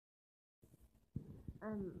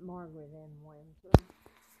I'm Margaret Ann Windsor,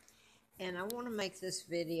 and I want to make this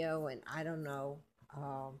video, and I don't know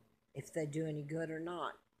if they do any good or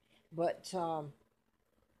not, but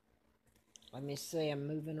let me see, I'm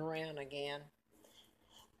moving around again,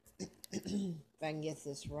 if I can get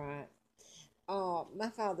this right. My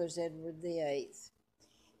father's Edward VIII,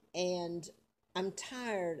 and I'm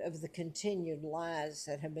tired of the continued lies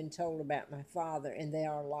that have been told about my father, and they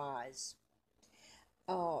are lies.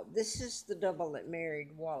 This is the double that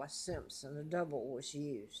married Wallis Simpson. A double was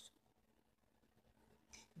used.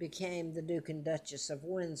 Became the Duke and Duchess of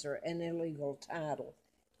Windsor, an illegal title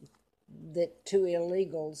that two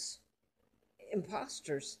illegals,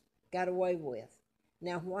 imposters, got away with.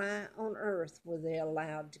 Now, why on earth were they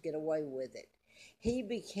allowed to get away with it? He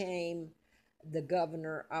became the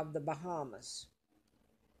governor of the Bahamas.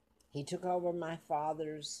 He took over my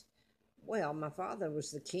father's, my father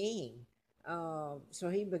was the king.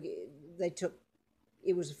 They took,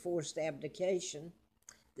 it was a forced abdication.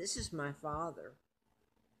 This is my father.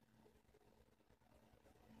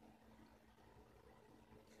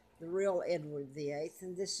 The real Edward VIII,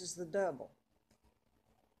 and this is the double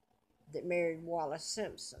that married Wallis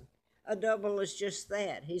Simpson. A double is just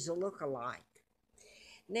that. He's a look-alike.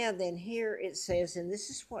 Now then, here it says, and this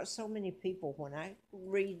is what so many people, when I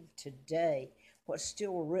read today, what's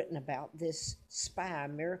still written about this spy,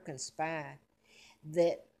 American spy,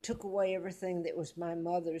 that took away everything that was my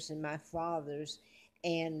mother's and my father's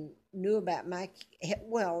and knew about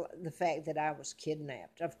the fact that I was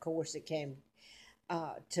kidnapped. Of course, it came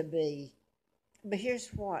to be. But here's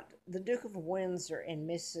what the Duke of Windsor and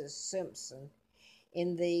Mrs. Simpson,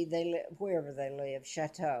 wherever they live,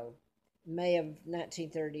 Chateau, May of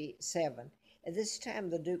 1937. At this time,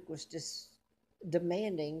 the Duke was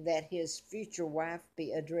demanding that his future wife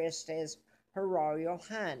be addressed as Her Royal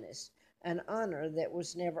Highness, an honor that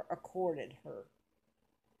was never accorded her.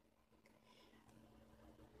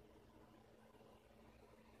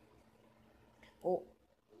 Well,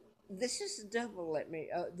 this is the double.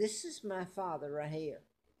 This is my father right here.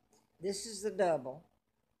 This is the double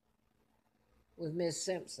with Miss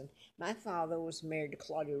Simpson. My father was married to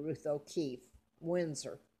Claudia Ruth O'Keefe,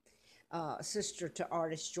 Windsor, sister to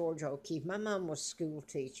artist George O'Keefe. My mom was a school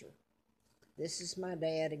teacher. This is my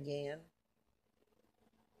dad again.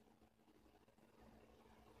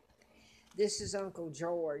 This is Uncle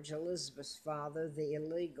George, Elizabeth's father, the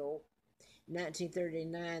illegal,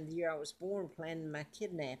 1939, the year I was born, planning my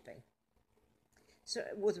kidnapping. So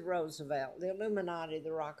with Roosevelt, the Illuminati,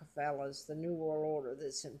 the Rockefellers, the New World Order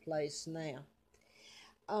that's in place now.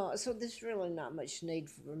 So there's really not much need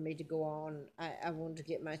for me to go on. I wanted to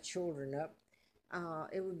get my children up.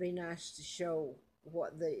 It would be nice to show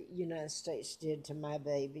what the United States did to my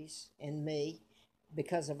babies and me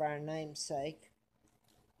because of our namesake.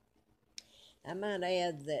 I might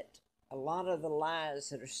add that a lot of the lies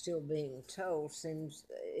that are still being told does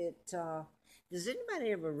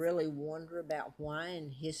anybody ever really wonder about why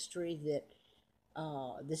in history that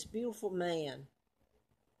this beautiful man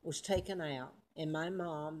was taken out, and my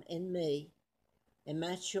mom and me and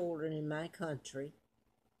my children and my country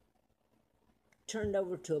turned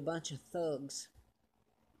over to a bunch of thugs?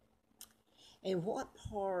 And what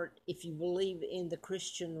part, if you believe in the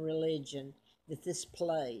Christian religion, that this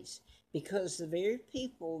plays? Because the very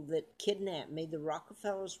people that kidnapped me, the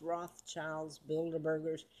Rockefellers, Rothschilds,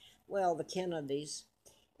 Bilderbergers, the Kennedys,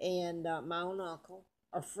 and my own uncle,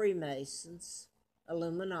 are Freemasons,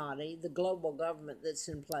 Illuminati, the global government that's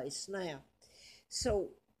in place now. So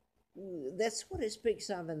that's what it speaks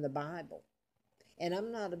of in the Bible. And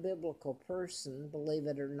I'm not a biblical person, believe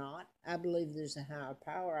it or not. I believe there's a higher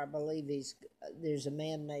power. I believe there's a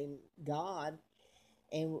man named God,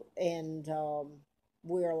 and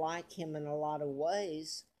we're like him in a lot of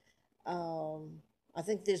ways. I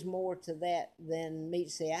think there's more to that than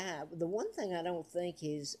meets the eye. The one thing I don't think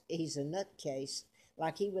he's a nutcase,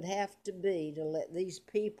 like he would have to be to let these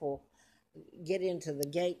people get into the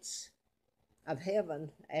gates of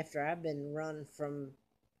heaven after I've been run from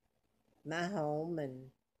my home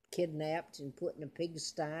and kidnapped and put in a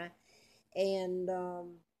pigsty. And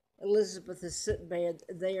Elizabeth is sitting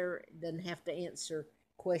there, doesn't have to answer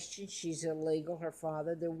questions. She's illegal. Her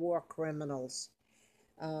father, they're war criminals.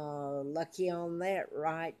 Lucky on that,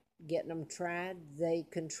 right? Getting them tried. They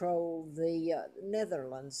control the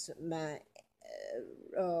Netherlands. My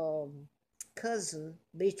cousin,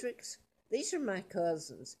 Beatrix, these are my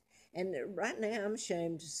cousins. And right now, I'm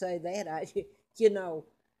ashamed to say that.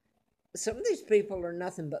 Some of these people are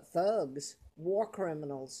nothing but thugs, war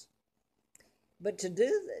criminals. But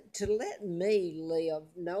to let me live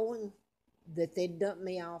knowing that they dumped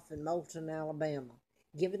me off in Moulton, Alabama,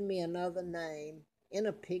 giving me another name, in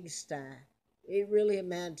a pigsty. It really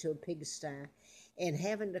amounted to a pigsty. And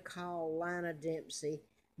having to call Lina Dempsey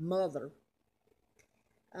mother.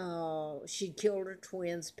 She'd killed her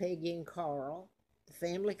twins, Peggy and Carl. The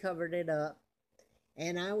family covered it up.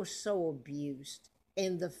 And I was so abused.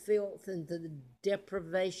 And the filth and the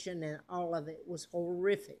deprivation and all of it was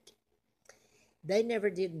horrific. They never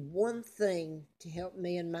did one thing to help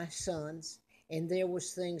me and my sons. And there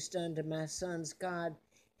was things done to my sons. God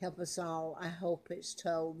help us all. I hope it's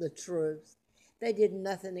told the truth. They did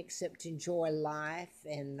nothing except enjoy life.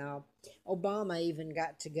 And Obama even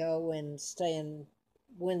got to go and stay in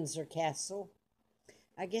Windsor Castle.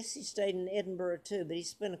 I guess he stayed in Edinburgh too, but he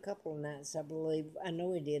spent a couple of nights, I believe. I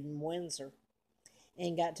know he did in Windsor.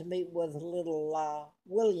 And got to meet with little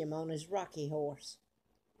William on his rocky horse.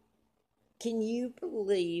 Can you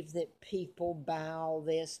believe that people buy all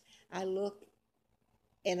this? I look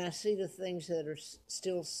and I see the things that are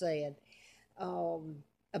still said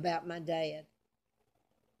about my dad.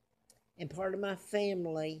 And part of my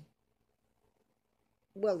family,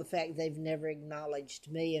 well, the fact they've never acknowledged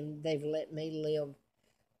me and they've let me live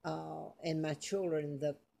and my children,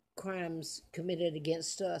 the crimes committed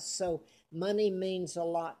against us. So money means a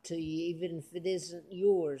lot to you, even if it isn't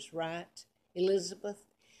yours, right, Elizabeth?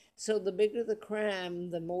 So the bigger the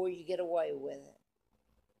crime, the more you get away with it.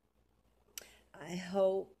 I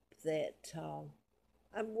hope that,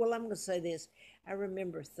 I'm going to say this. I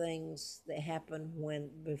remember things that happened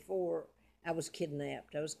before I was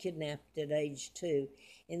kidnapped. I was kidnapped at age 2,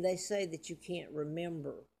 and they say that you can't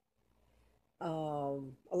remember. A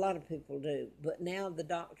lot of people do, but now the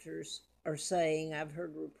doctors are saying, I've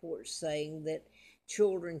heard reports saying that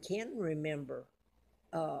children can remember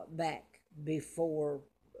back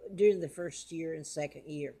during the first year and second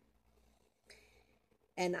year.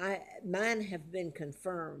 And mine have been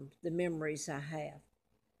confirmed, the memories I have.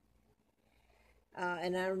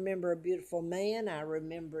 And I remember a beautiful man. I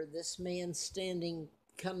remember this man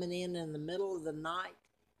coming in the middle of the night,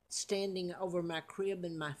 standing over my crib,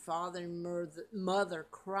 and my father and mother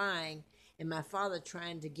crying, and my father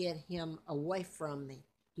trying to get him away from me.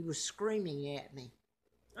 He was screaming at me.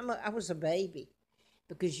 I was a baby,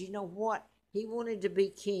 because you know what? He wanted to be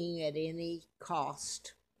king at any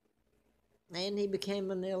cost. And he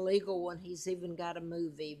became an illegal one. He's even got a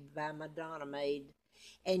movie by Madonna made.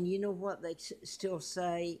 And you know what they still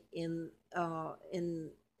say in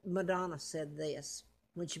Madonna said this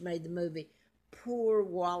when she made the movie. Poor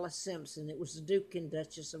Wallis Simpson. It was the Duke and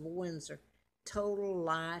Duchess of Windsor. Total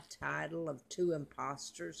lie title of 2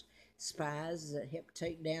 imposters, spies that helped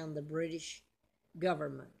take down the British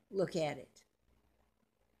government. Look at it.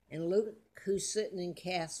 And look who's sitting in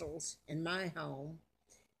castles in my home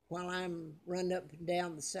while I'm running up and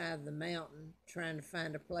down the side of the mountain trying to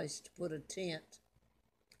find a place to put a tent,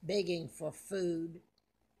 begging for food,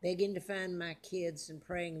 begging to find my kids and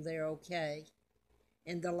praying they're okay.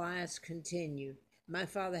 And the lies continue. My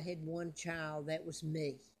father had one child, that was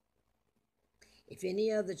me. If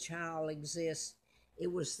any other child exists,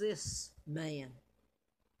 it was this man.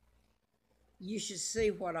 You should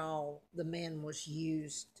see what all the man was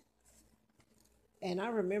used. And I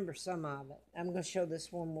remember some of it. I'm going to show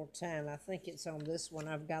this one more time. I think it's on this one.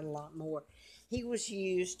 I've got a lot more. He was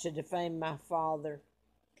used to defame my father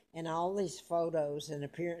and all these photos and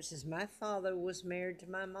appearances. My father was married to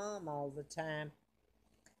my mom all the time.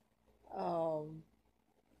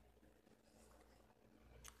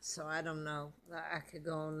 So I don't know. I could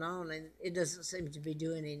go on and on. And it doesn't seem to be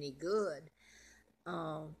doing any good.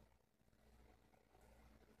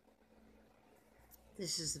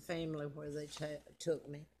 This is the family where they took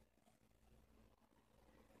me.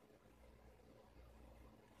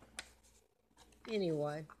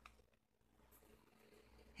 Anyway,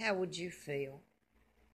 how would you feel